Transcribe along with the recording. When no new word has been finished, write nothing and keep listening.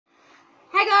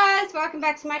guys, welcome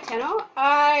back to my channel.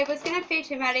 I was going to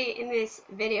feature Maddie in this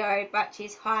video, but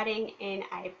she's hiding in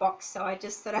a box, so I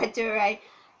just thought I'd do a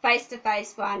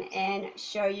face-to-face one and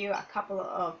show you a couple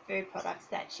of food products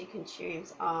that she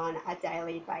consumes on a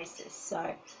daily basis.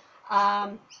 So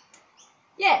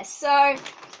yeah, so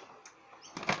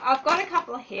I've got a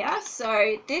couple here.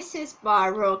 So this is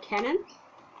by Canin,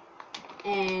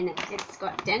 and it's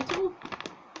got dental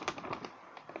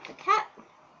for cat.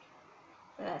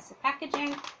 So that's the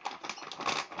packaging.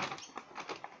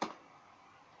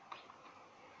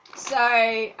 So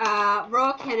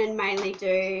Raw Canin mainly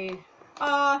do,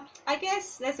 I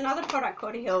guess there's another product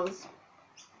called Hills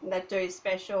that do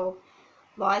special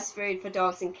lice food for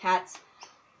dogs and cats.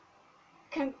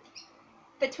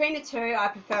 Between the two, I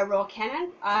prefer Raw Canin.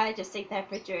 I just think they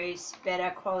produce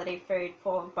better quality food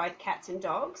for both cats and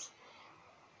dogs.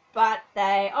 But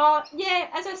they, yeah,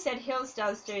 as I said, Hills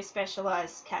does do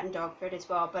specialised cat and dog food as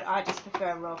well, but I just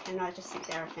prefer Raw Canin. I just think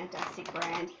they're a fantastic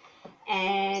brand.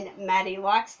 And Maddie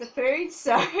likes the food,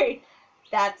 so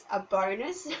that's a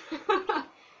bonus.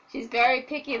 She's very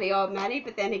picky, the old Maddie,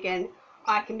 but then again,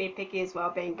 I can be picky as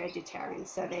well, being vegetarian,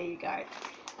 so there you go.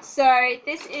 So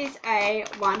this is a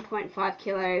 1.5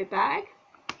 kilo bag.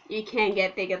 You can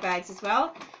get bigger bags as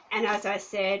well. And as I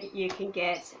said, you can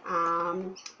get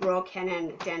Raw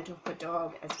Canin dental for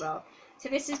dog as well. So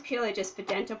this is purely just for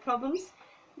dental problems.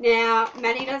 Now,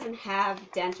 Maddie doesn't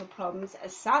have dental problems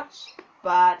as such,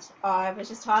 but I was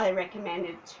just highly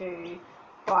recommended to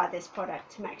buy this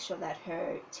product to make sure that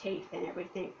her teeth and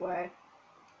everything were,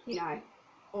 you know,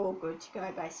 all good to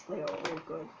go, basically, or all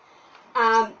good.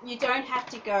 You don't have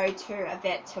to go to a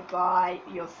vet to buy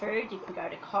your food. You can go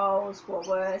to Coles,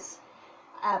 Woolworths,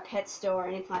 a pet store, or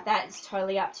anything like that. It's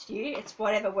totally up to you. It's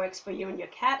whatever works for you and your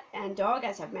cat and dog,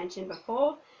 as I've mentioned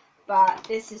before. But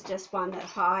this is just one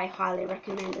that I highly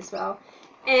recommend as well.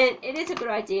 And it is a good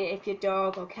idea if your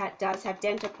dog or cat does have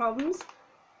dental problems.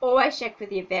 Always check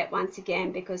with your vet once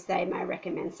again, because they may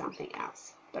recommend something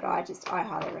else. But I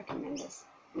highly recommend this.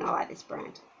 And I like this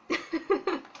brand.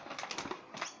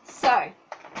 So,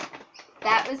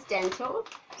 that was dental.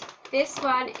 This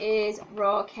one is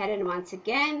Raw Canin once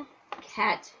again,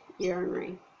 cat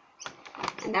urinary.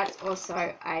 And that's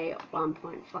also a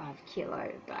 1.5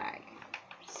 kilo bag.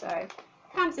 So,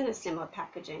 comes in a similar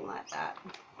packaging like that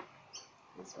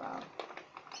as well.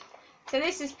 So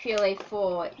this is purely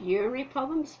for urinary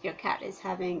problems, if your cat is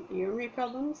having urinary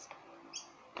problems.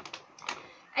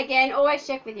 Again, always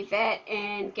check with your vet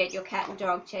and get your cat and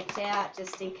dog checked out,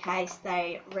 just in case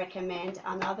they recommend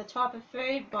another type of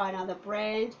food by another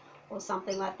brand or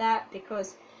something like that,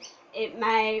 because it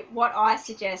may, what I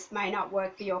suggest may not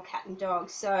work for your cat and dog.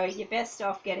 So you're best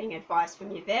off getting advice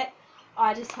from your vet.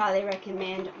 I just highly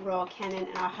recommend Raw Canin,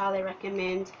 and I highly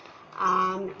recommend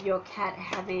your cat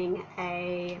having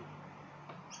a,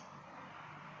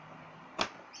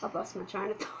 I've lost my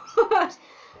train of thought,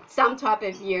 some type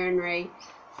of urinary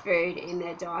food in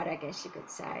their diet, I guess you could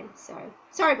say. So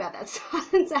sorry about that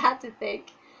silence, I had to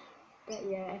think. But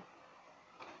yeah,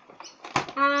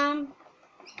 I'm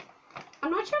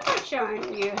not sure if I've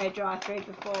shown you her dry food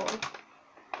before,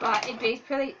 but it'd be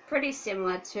pretty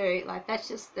similar to, like, that's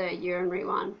just the urinary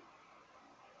one.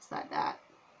 It's like that.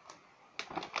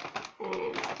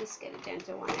 And I'll just get a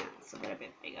dental one out. It's a little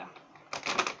bit bigger.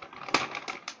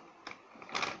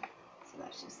 So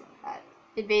that's just like that.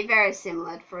 It'd be very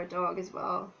similar for a dog as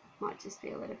well. Might just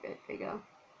be a little bit bigger.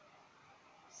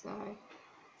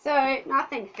 So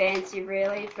nothing fancy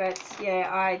really, but yeah,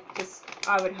 I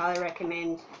would highly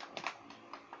recommend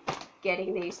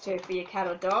getting these two for your cat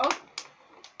or dog,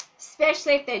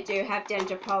 especially if they do have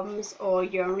dental problems or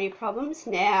urinary problems.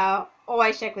 Now,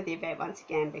 always check with your vet once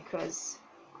again, because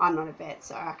I'm not a vet,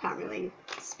 so I can't really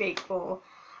speak for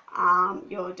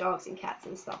your dogs and cats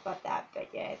and stuff like that. But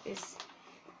yeah,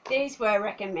 these were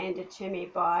recommended to me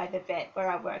by the vet where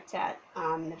I worked at,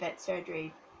 the vet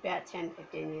surgery, about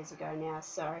 10-15 years ago now.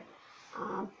 So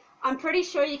I'm pretty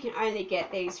sure you can only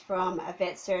get these from a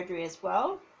vet surgery as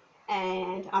well,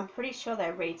 and I'm pretty sure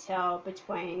they retail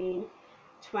between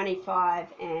 $25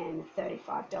 and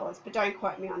 $35, but don't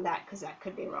quote me on that, because that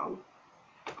could be wrong.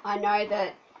 I know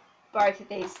that both of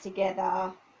these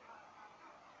together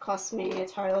cost me a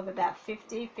total of about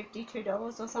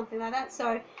 $52 or something like that.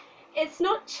 So it's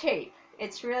not cheap.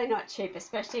 It's really not cheap,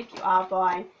 especially if you are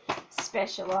buying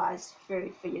specialised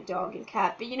food for your dog and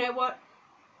cat. But you know what?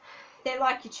 They're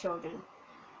like your children.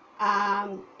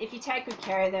 If you take good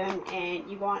care of them and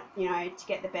you want, you know, to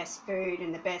get the best food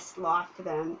and the best life for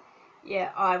them,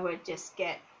 yeah, I would just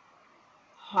get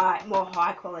more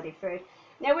high quality food.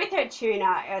 Now with her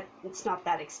tuna, it's not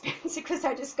that expensive, because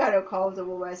I just go to a Coles or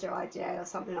Woolworths or IGA or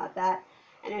something like that,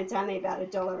 and it's only about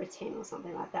 $1 a tin or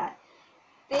something like that.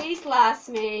 These last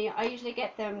me, I usually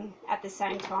get them at the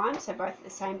same time, so both at the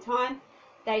same time.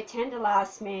 They tend to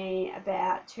last me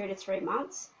about 2 to 3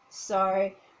 months.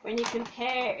 So when you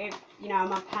compare, if you know,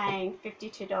 I'm paying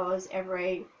 $52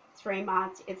 every 3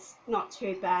 months, it's not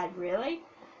too bad really.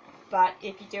 But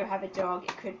if you do have a dog,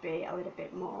 it could be a little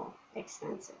bit more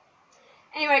expensive.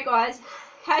 Anyway, guys,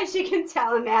 as you can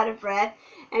tell, I'm out of breath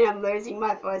and I'm losing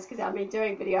my voice because I've been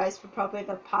doing videos for probably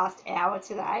the past hour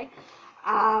today.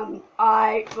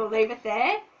 I will leave it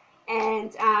there,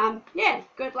 and yeah,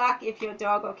 good luck if your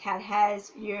dog or cat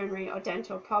has urinary or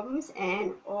dental problems,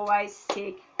 and always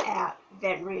seek out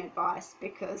veterinary advice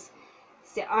because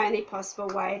it's the only possible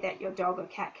way that your dog or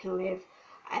cat can live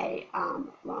a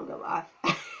longer life.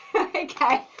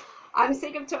 Okay, I'm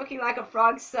sick of talking like a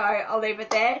frog, so I'll leave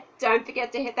it there. Don't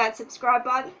forget to hit that subscribe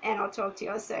button, and I'll talk to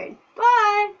you all soon. Bye!